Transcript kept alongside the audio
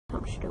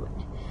mom's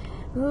doing.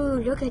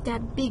 Ooh, look at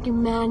that big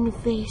man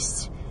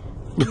face.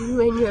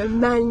 You and your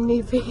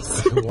manly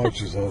face.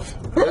 Watch yourself.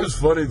 It was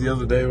funny the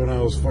other day when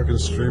I was fucking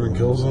streaming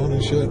Killzone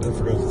and shit. I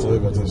forgot to tell you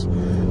about this.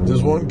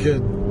 There's one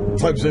kid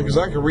types in, because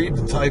I can read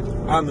the type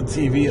on the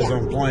TV as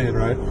I'm playing,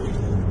 right?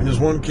 And there's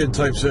one kid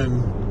types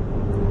in,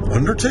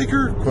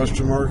 Undertaker?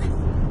 Question mark.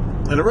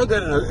 And I read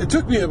that, and it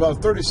took me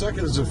about 30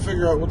 seconds to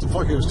figure out what the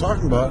fuck he was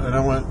talking about. And I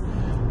went,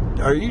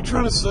 are you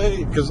trying to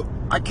say, because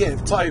I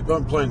can't type,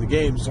 I'm playing the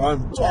game, so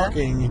I'm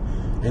talking,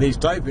 and he's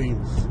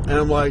typing, and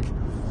I'm like,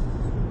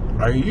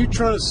 are you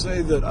trying to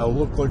say that I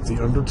look like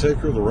the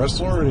Undertaker, the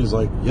wrestler? And he's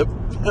like, yep.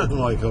 I'm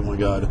like, oh my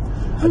god.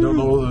 I don't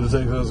know whether to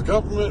take it as a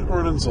compliment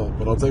or an insult,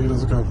 but I'll take it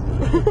as a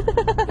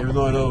compliment. Even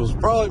though I know it was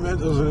probably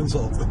meant as an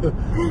insult.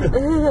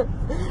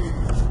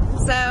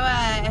 So,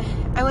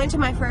 I went to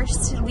my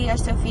first Leah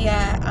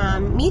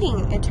Sophia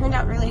meeting. It turned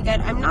out really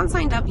good. I'm not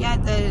signed up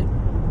yet. The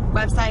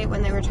website,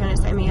 when they were trying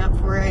to sign me up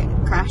for it,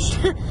 crashed.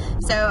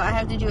 So I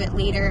have to do it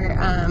later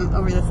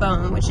over the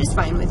phone, which is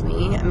fine with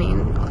me. I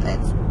mean,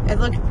 it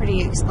looked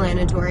pretty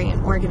explanatory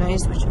and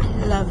organized, which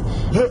I love.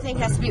 Everything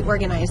has to be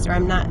organized or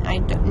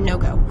no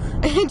go.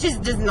 It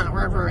just does not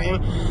work for me.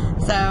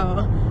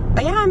 So,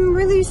 but yeah, I'm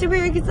really super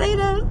excited.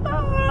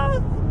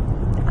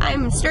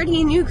 I'm starting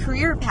a new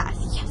career path.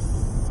 Yes.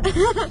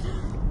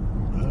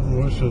 I'm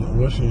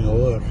wishing you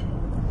luck.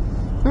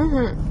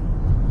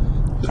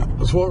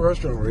 So what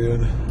restaurant were you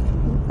in?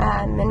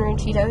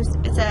 Menrichitos.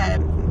 It's a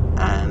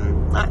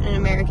Latin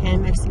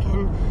American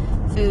Mexican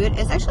food.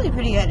 It's actually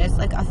pretty good. It's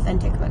like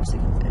authentic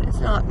Mexican food. It's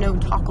not no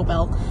Taco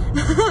Bell.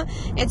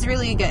 It's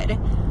really good.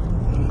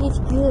 It's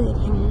good,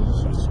 honey.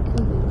 It's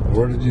good.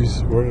 Where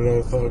did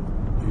I thought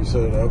you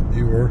set up?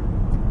 You were?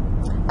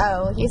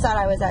 Oh, he thought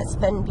I was at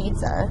Spin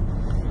Pizza.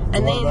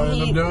 And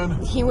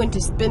then he went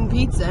to Spin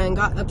Pizza and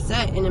got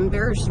upset and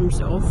embarrassed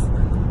himself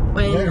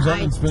when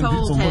I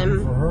told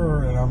him. For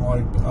her, and I'm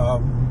like,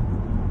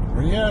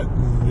 where you at?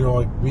 And you're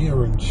like, me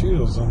or in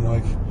Cheetos. I'm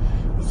like,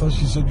 I thought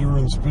she said you were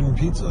in Spin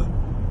Pizza.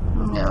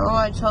 No,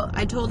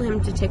 I told him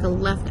to take a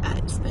left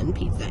at Spin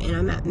Pizza, and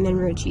I'm at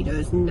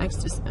Menrichitos next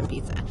to Spin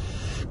Pizza.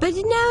 But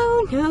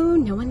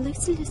no one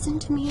likes to listen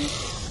to me,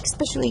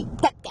 especially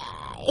that guy.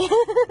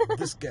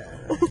 This guy.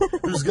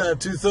 Who's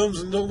got two thumbs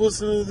and don't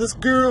listen to this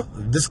girl?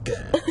 This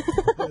guy.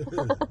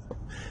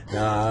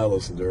 Nah, I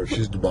listen to her.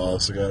 She's the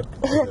boss. I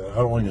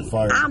don't want to get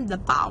fired. I'm the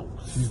boss.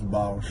 She's the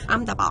boss.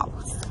 I'm the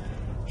boss.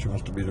 She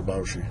wants to be the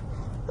bossy.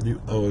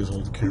 You always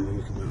hold the camera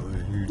looking that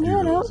way. No,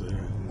 I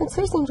don't. It's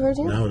facing towards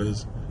you. Now it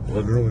is.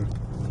 Literally.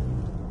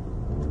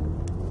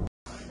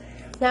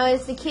 Now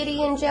is the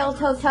kitty in jail,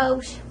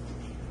 Totos?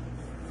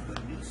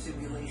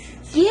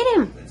 Get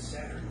him!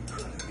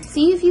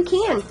 See if you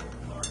can.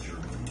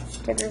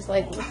 Trigger's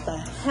like, what the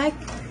heck?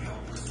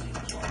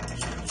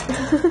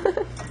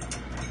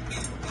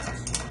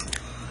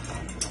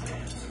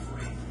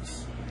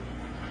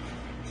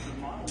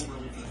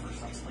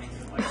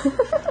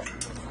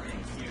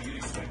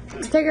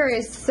 Tigger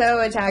is so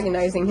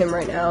antagonizing him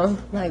right now.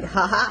 Like,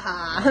 ha ha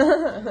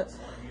ha.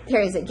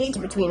 There is a gate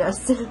between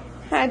us.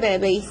 Hi,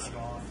 babies.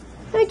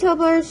 Hi,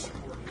 Tobers.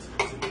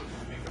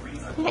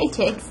 Hi,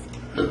 Tiggs.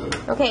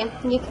 Okay,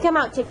 you can come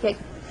out, Tick.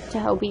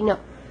 Toby, no.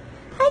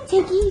 Hi,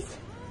 Tiggies.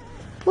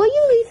 Will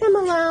you leave him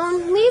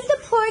alone? Leave the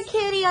poor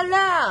kitty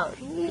alone.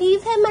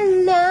 Leave him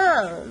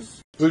alone.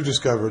 We've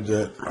discovered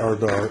that our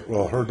dog,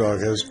 her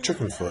dog has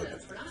chicken foot.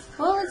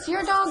 Well, it's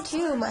your dog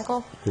too,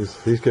 Michael. He's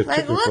got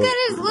like, chicken look foot. at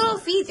his little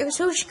feet. They're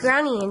so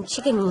scrawny and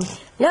chickeny.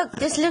 Look,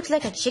 this looks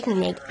like a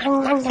chicken leg.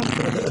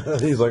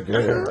 He's like,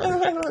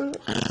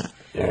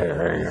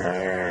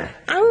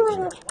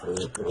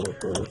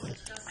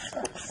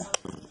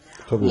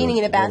 You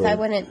need a bath. I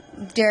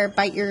wouldn't dare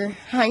bite your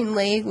hind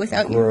leg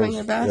without you having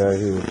a bath. Yeah,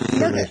 he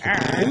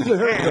needs a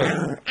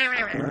haircut.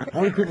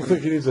 How many people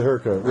think he needs a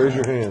haircut? Raise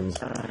your hands.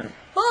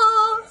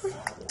 Oh.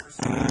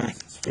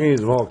 He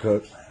needs them all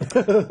cut.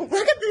 Look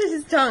at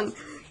his tongue.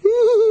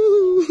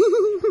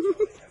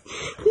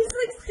 He's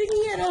like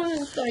sticking it on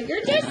his tongue.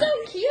 You're just so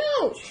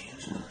cute.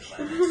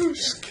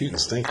 He's cute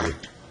and stinky.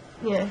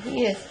 Yeah,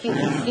 he is cute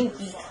and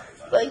stinky.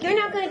 But you're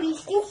not going to be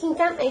stinking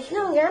that much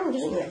longer. I'm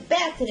giving you a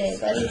bath today,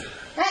 buddy.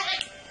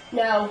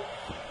 No.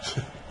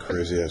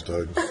 Crazy ass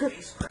dog.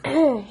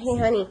 Hey,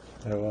 honey.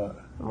 Hey, what?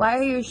 Why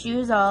are your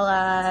shoes all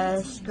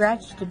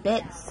scratched to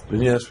bits?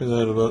 Didn't you ask me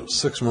that about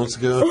 6 months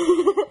ago?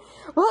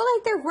 Well,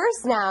 like, they're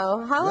worse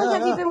now. How long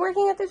have you been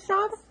working at this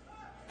shop?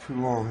 Too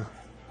long.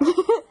 Does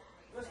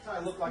this tie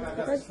look like I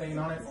got a stain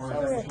on it, or is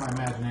that just my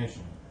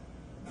imagination?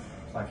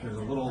 It's like there's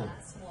a little...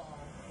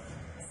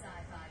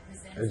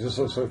 It just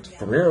looks like,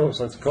 from here, it looks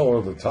like the color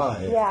of the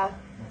tie. Yeah.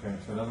 Okay,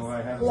 so it doesn't look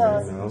like I have a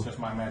stain. No. It's just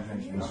my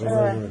imagination.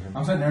 Okay.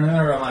 I'm sitting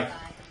there, I'm like...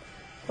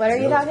 What are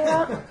you talking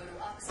about?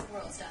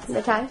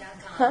 The tie?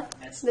 Huh?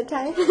 The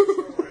tie?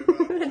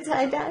 The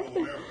tie-dye?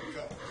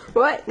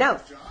 What? No.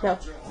 No.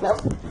 No.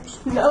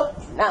 No.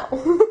 No.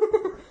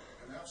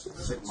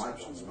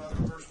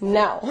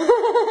 No.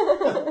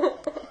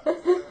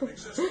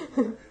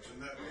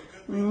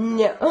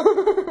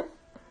 No.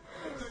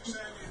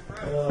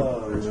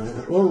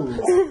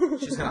 Whoa.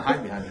 She's gonna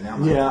hide behind me now.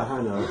 Yeah,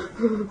 I know.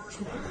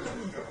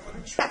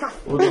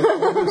 What they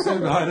say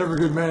behind every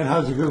good man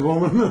hides a good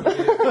woman.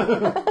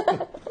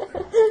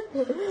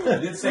 You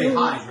did say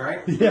hide,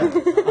 right? Yeah,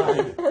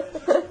 hide.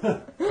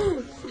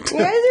 You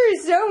guys are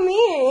so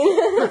mean.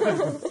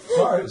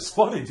 Sorry, it's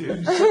funny, dude.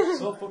 You set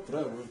yourself up for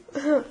that one.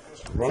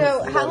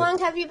 So, how long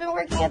have you been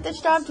working at this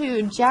job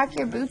to jack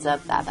your boots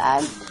up that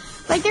bad?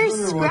 Like,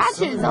 there's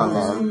scratches on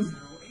them.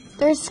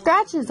 There's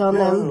scratches on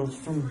them.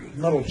 From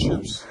metal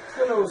chips.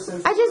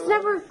 I just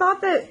never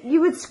thought that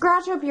you would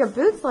scratch up your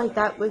boots like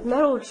that with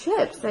metal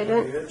chips. I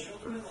didn't.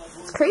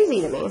 It's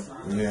crazy to me.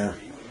 Yeah.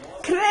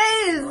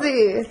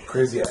 Crazy.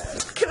 Crazy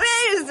ass.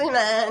 Crazy,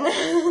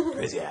 man.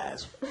 Crazy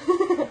ass.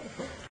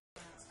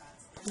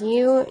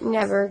 You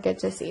never get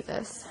to see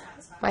this.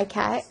 My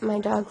cat and my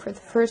dog, for the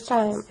first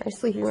time, are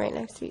sleeping right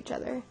next to each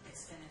other.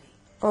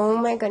 Oh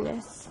my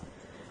goodness.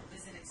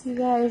 You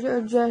guys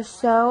are just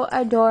so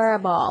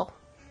adorable.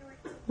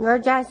 You're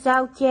just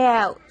so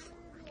cute.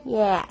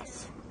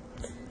 Yes.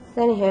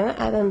 Anywho,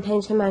 I've been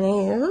painting my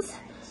nails.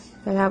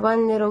 I got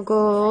one little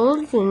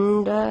gold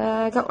and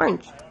I got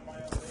orange.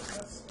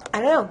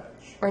 I don't know.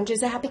 Orange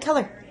is a happy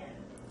color.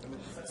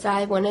 So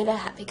I wanted a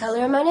happy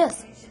color in my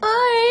nails.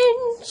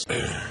 Orange!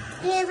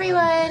 Hey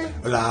everyone.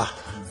 Hola.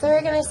 So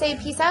we're going to say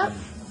peace out.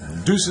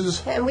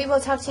 Deuces. And we will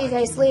talk to you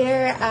guys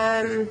later.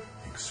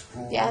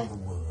 Yeah.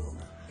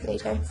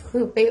 Later.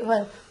 Ooh, wait,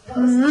 hold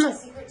on.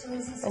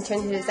 I'm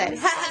turning to the side.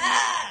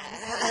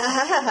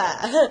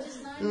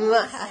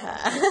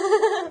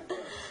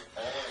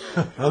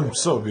 I'm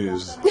so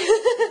abused.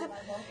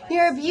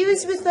 You're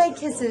abused with my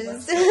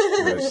kisses.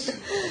 Yes.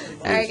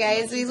 Alright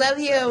guys, we love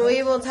you and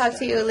we will talk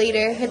to you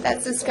later. Hit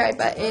that subscribe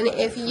button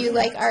if you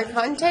like our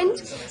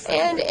content.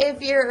 And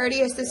if you're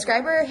already a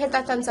subscriber, hit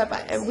that thumbs up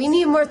button. We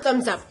need more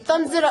thumbs up.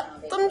 Thumbs it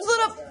up. Thumbs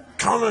it up.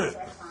 Comment.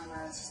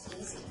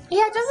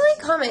 Yeah, definitely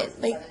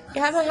comment. Like,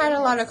 you haven't had a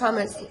lot of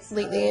comments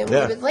lately, and we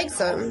would like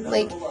some.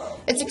 Like,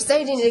 it's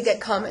exciting to get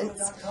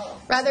comments.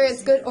 Whether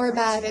it's good or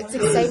bad, it's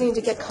exciting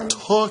to get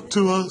comments. Talk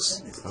to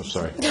us. I'm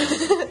sorry.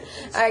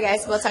 Alright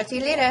guys, we'll talk to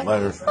you later.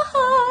 Later.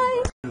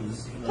 Bye!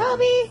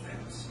 Toby!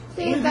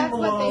 See, that's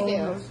what they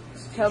do.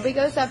 Toby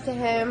goes up to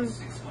him.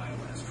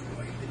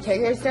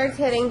 Tigger starts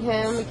hitting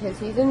him because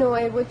he's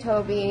annoyed with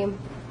Toby.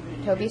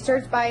 Toby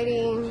starts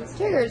biting.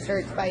 Tigger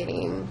starts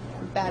biting.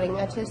 Batting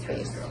at his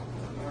face.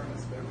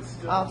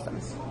 Awesome.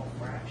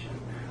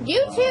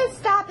 You two,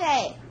 stop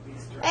it!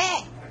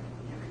 Hey!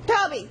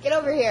 Toby, get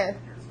over here.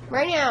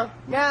 Right now.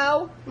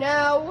 No,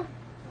 no.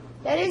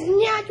 That is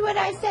not what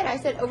I said. I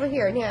said over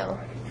here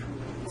now.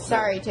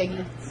 Sorry,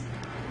 Tiggy.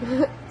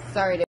 Sorry,